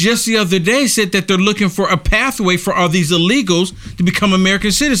Harris just the other day said that they're looking for a pathway for all these illegals to become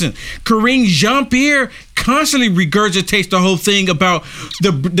American citizens. Karine Jean-Pierre constantly regurgitates the whole thing about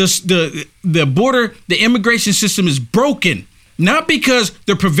the border, the immigration system is broken. Not because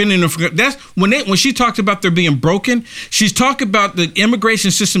they're preventing them from, that's when she talks about there being broken, she's talking about the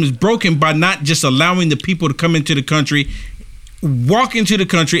immigration system is broken by not just allowing the people to come into the country, walk into the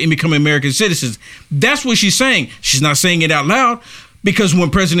country and become American citizens. That's what she's saying. She's not saying it out loud because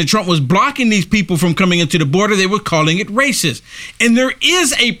when President Trump was blocking these people from coming into the border, they were calling it racist. And there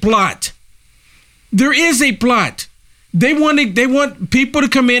is a plot. There is a plot. They want people to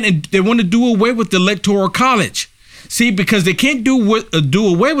come in and they want to do away with the Electoral College. See, because they can't do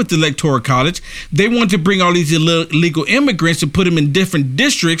away with the Electoral College, they want to bring all these illegal immigrants and put them in different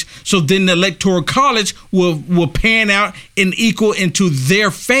districts, so then the Electoral College will pan out and equal into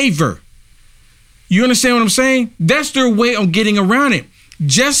their favor. You understand what I'm saying? That's their way of getting around it.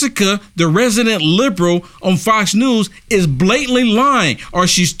 Jessica, the resident liberal on Fox News, is blatantly lying, or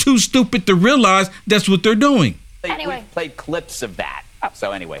she's too stupid to realize that's what they're doing. Anyway. We played clips of that.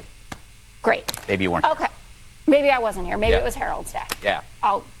 So anyway. Great. Maybe you weren't. Okay. Maybe I wasn't here. Maybe it was Harold's day. Yeah.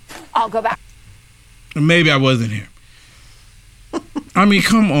 I'll go back. Maybe I wasn't here. I mean,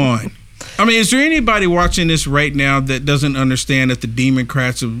 come on. I mean, is there anybody watching this right now that doesn't understand that the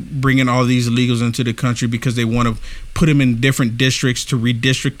Democrats are bringing all these illegals into the country because they want to put them in different districts to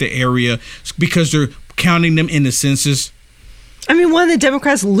redistrict the area because they're counting them in the census? I mean, one of the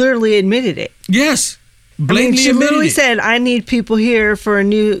Democrats literally admitted it. Yes. She literally said, I need people here for a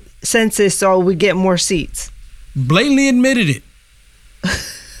new census so we get more seats. Blatantly admitted it.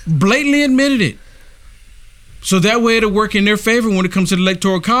 So that way it'll work in their favor when it comes to the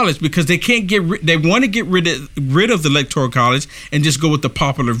Electoral College because they can't they want to get rid of the Electoral College and just go with the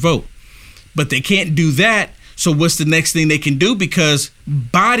popular vote. But they can't do that. So what's the next thing they can do? Because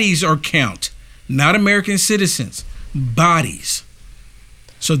bodies are count, not American citizens, bodies.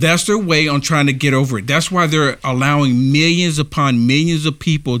 So that's their way on trying to get over it. That's why they're allowing millions upon millions of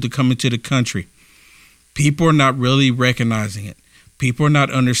people to come into the country. People are not really recognizing it. People are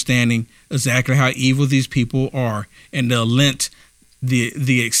not understanding exactly how evil these people are and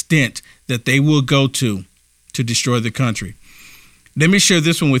the extent that they will go to destroy the country. Let me share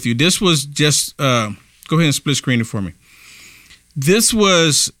this one with you. This was just, go ahead and split screen it for me. This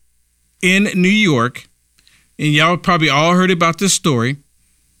was in New York, and y'all probably all heard about this story.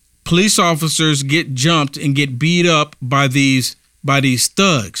 Police officers get jumped and get beat up by these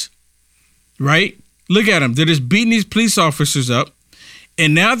thugs, right? Look at them. They're just beating these police officers up.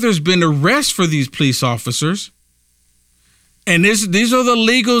 And now there's been arrests for these police officers. And these are the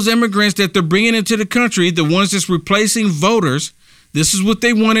illegals, immigrants that they're bringing into the country, the ones that's replacing voters. This is what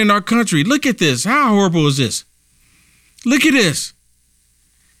they want in our country. Look at this. How horrible is this? Look at this.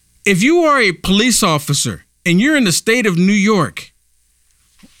 If you are a police officer and you're in the state of New York,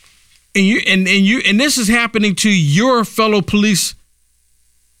 and this is happening to your fellow police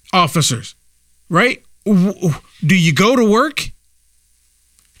officers, right? Do you go to work?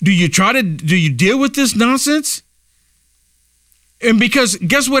 Do you deal with this nonsense? And because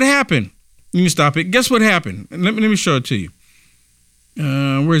guess what happened? Let me stop it. Guess what happened? Let me show it to you.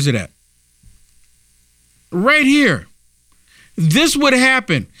 Where is it at? Right here. This would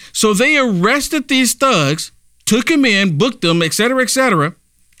happen. So they arrested these thugs, took them in, booked them, et cetera, et cetera.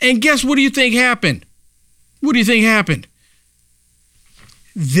 And guess what do you think happened? What do you think happened?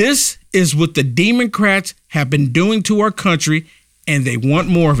 This is what the Democrats have been doing to our country, and they want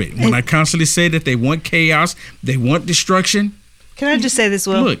more of it. When I constantly say that they want chaos, they want destruction. Can I just say this,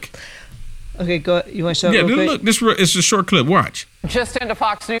 Will? Look. Okay, go. You want to show it real quick? Look, it's a short clip. Watch. Just into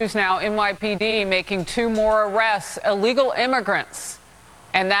Fox News now, NYPD making 2 more arrests, illegal immigrants,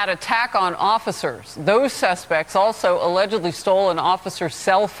 and that attack on officers. Those suspects also allegedly stole an officer's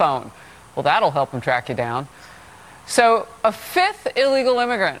cell phone. Well, that'll help them track you down. So a 5th illegal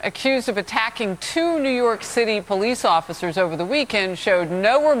immigrant accused of attacking 2 New York City police officers over the weekend showed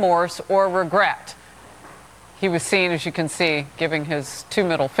no remorse or regret. He was seen, as you can see, giving his 2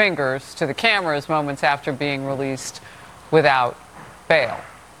 middle fingers to the cameras moments after being released without bail.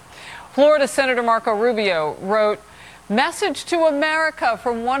 Florida Senator Marco Rubio wrote, "Message to America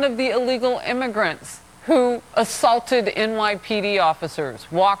from one of the illegal immigrants who assaulted NYPD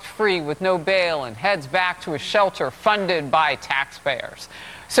officers, walked free with no bail, and heads back to a shelter funded by taxpayers."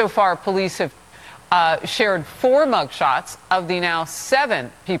 So far, police have shared 4 mugshots of the now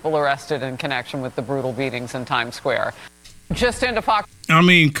 7 people arrested in connection with the brutal beatings in Times Square. Just into Fox. I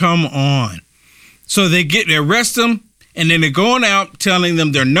mean, come on. So they arrest them, and then they're going out telling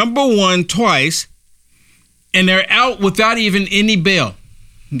them they're number 1 twice, and they're out without even any bail,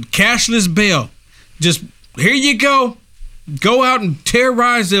 cashless bail. Just here you go. Go out and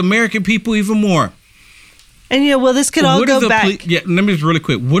terrorize the American people even more. And well, this could all go back. Let me just really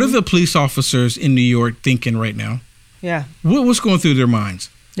quick. What are the police officers in New York thinking right now? Yeah. What's going through their minds?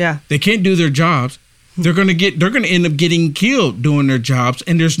 Yeah. They can't do their jobs. They're going to end up getting killed doing their jobs,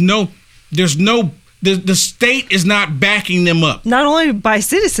 and the state is not backing them up. Not only by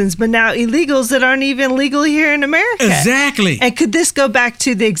citizens, but now illegals that aren't even legal here in America. Exactly. And could this go back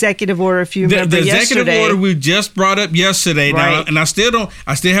to the executive order, if you remember the yesterday? executive order we just brought up yesterday. Right. Now, and I still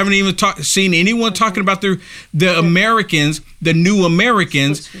haven't even seen anyone talking about the Americans, the new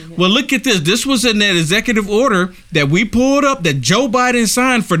Americans. Well, look at this. This was in that executive order that we pulled up that Joe Biden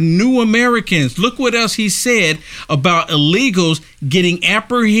signed for new Americans. Look what else he said about illegals getting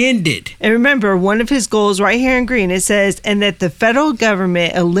apprehended. And remember, one of his goals right here in green, it says, and that the federal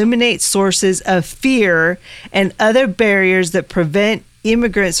government eliminates sources of fear and other barriers that prevent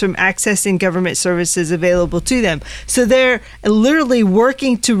immigrants from accessing government services available to them. So they're literally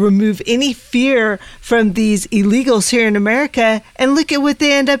working to remove any fear from these illegals here in America. And look at what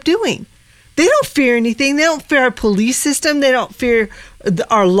they end up doing. They don't fear anything. They don't fear our police system. They don't fear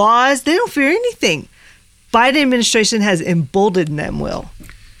our laws. They don't fear anything. Biden administration has emboldened them, Will.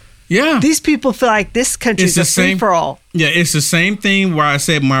 Yeah. These people feel like this country is a free-for-all. Yeah, it's the same thing where I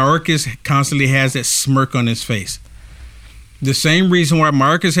said Mayorkas constantly has that smirk on his face. The same reason why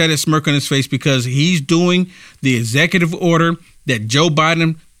Mayorkas had a smirk on his face, because he's doing the executive order that Joe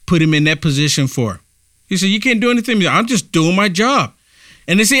Biden put him in that position for. He said, you can't do anything. I'm just doing my job.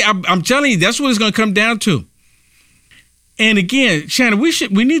 And they say, I'm telling you, that's what it's going to come down to. And again, Shannon,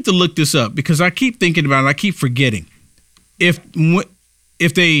 we need to look this up, because I keep thinking about it. I keep forgetting. If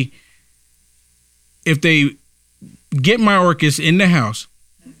they get Mayorkas in the House,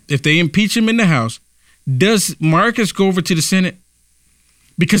 if they impeach him in the House, does Mayorkas go over to the Senate?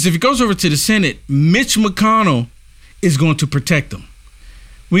 Because if he goes over to the Senate, Mitch McConnell is going to protect him.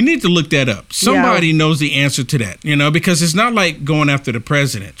 We need to look that up. Somebody knows the answer to that, because it's not like going after the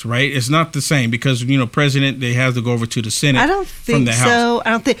president, right? It's not the same because, president, they have to go over to the Senate I don't think from the House. so.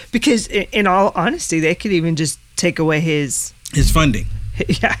 I don't think, because in all honesty, they could even just take away his funding.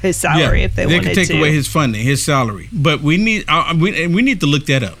 Yeah, his salary if they wanted to. They could take away his funding, his salary. But we need to look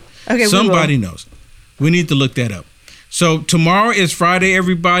that up. Okay, somebody knows. We need to look that up. So tomorrow is Friday,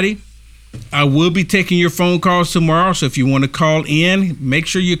 everybody. I will be taking your phone calls tomorrow. So if you want to call in, make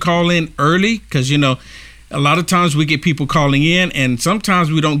sure you call in early because, a lot of times we get people calling in and sometimes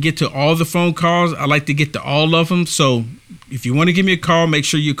we don't get to all the phone calls. I like to get to all of them. So if you want to give me a call, make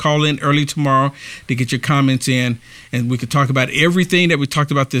sure you call in early tomorrow to get your comments in. And we can talk about everything that we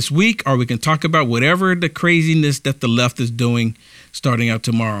talked about this week, or we can talk about whatever the craziness that the left is doing starting out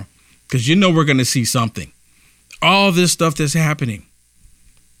tomorrow. Because we're going to see something. All this stuff that's happening.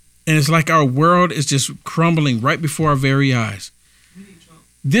 And it's like our world is just crumbling right before our very eyes.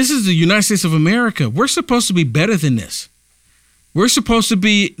 This is the United States of America. We're supposed to be better than this. We're supposed to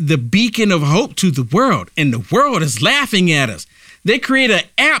be the beacon of hope to the world. And the world is laughing at us. They create an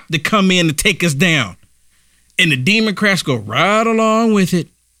app to come in and take us down. And the Democrats go right along with it.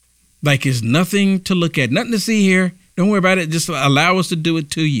 Like it's nothing to look at, nothing to see here. Don't worry about it. Just allow us to do it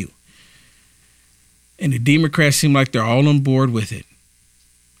to you. And the Democrats seem like they're all on board with it.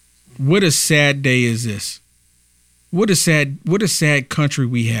 What a sad day is this? What a sad country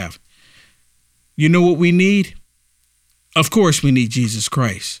we have. You know what we need? Of course we need Jesus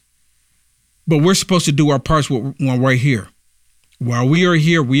Christ. But we're supposed to do our parts when we're here. While we are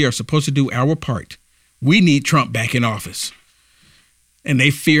here, we are supposed to do our part. We need Trump back in office. And they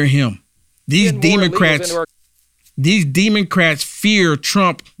fear him. These Democrats fear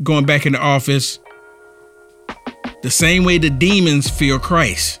Trump going back into office the same way the demons fear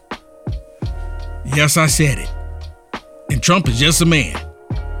Christ. Yes, I said it. And Trump is just a man.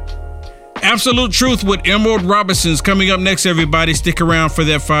 Absolute Truth with Emerald Robinson's coming up next, everybody. Stick around for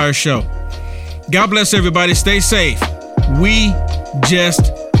that fire show. God bless everybody. Stay safe. We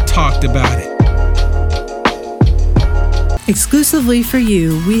just talked about it. Exclusively for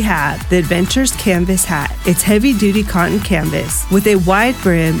you, we have the Adventures Canvas Hat. It's heavy-duty cotton canvas with a wide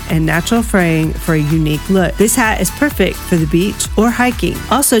brim and natural fraying for a unique look. This hat is perfect for the beach or hiking.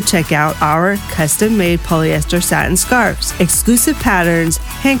 Also check out our custom-made polyester satin scarves, exclusive patterns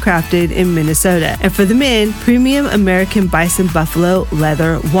handcrafted in Minnesota. And for the men, premium American Bison Buffalo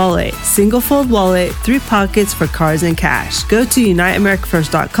leather wallet. Single-fold wallet, 3 pockets for cards and cash. Go to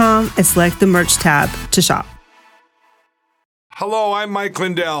UniteAmericaFirst.com and select the merch tab to shop. Hello, I'm Mike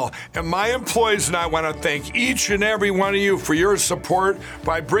Lindell, and my employees and I want to thank each and every one of you for your support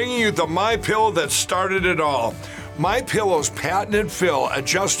by bringing you the MyPillow that started it all. MyPillow's patented fill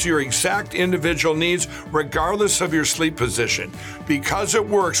adjusts to your exact individual needs regardless of your sleep position. Because it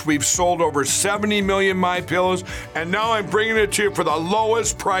works, we've sold over 70 million MyPillows, and now I'm bringing it to you for the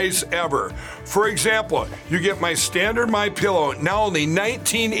lowest price ever. For example, you get my standard MyPillow, now only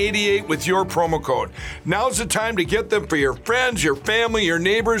 $19.88 with your promo code. Now's the time to get them for your friends, your family, your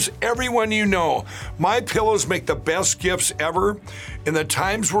neighbors, everyone you know. MyPillows make the best gifts ever. In the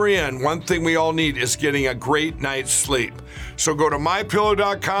times we're in, one thing we all need is getting a great night's sleep. So go to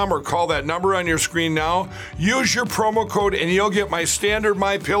MyPillow.com or call that number on your screen now. Use your promo code and you'll get my standard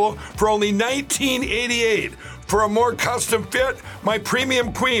MyPillow for only $19.88. For a more custom fit, my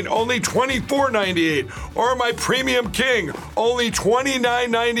Premium Queen, only $24.98. Or my Premium King, only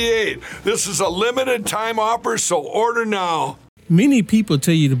 $29.98. This is a limited time offer, so order now. Many people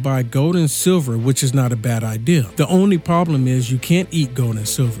tell you to buy gold and silver, which is not a bad idea. The only problem is you can't eat gold and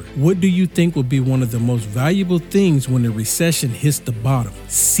silver. What do you think will be one of the most valuable things when the recession hits the bottom?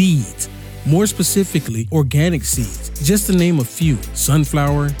 Seeds. More specifically, organic seeds. Just to name a few: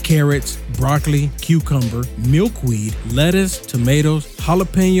 sunflower, carrots, broccoli, cucumber, milkweed, lettuce, tomatoes,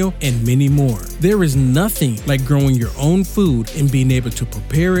 jalapeno, and many more. There is nothing like growing your own food and being able to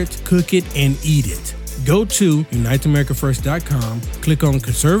prepare it, cook it, and eat it. Go to UniteAmericaFirst.com, click on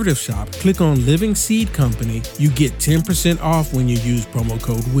Conservative Shop, click on Living Seed Company. You get 10% off when you use promo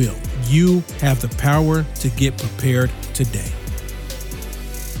code WILL. You have the power to get prepared today.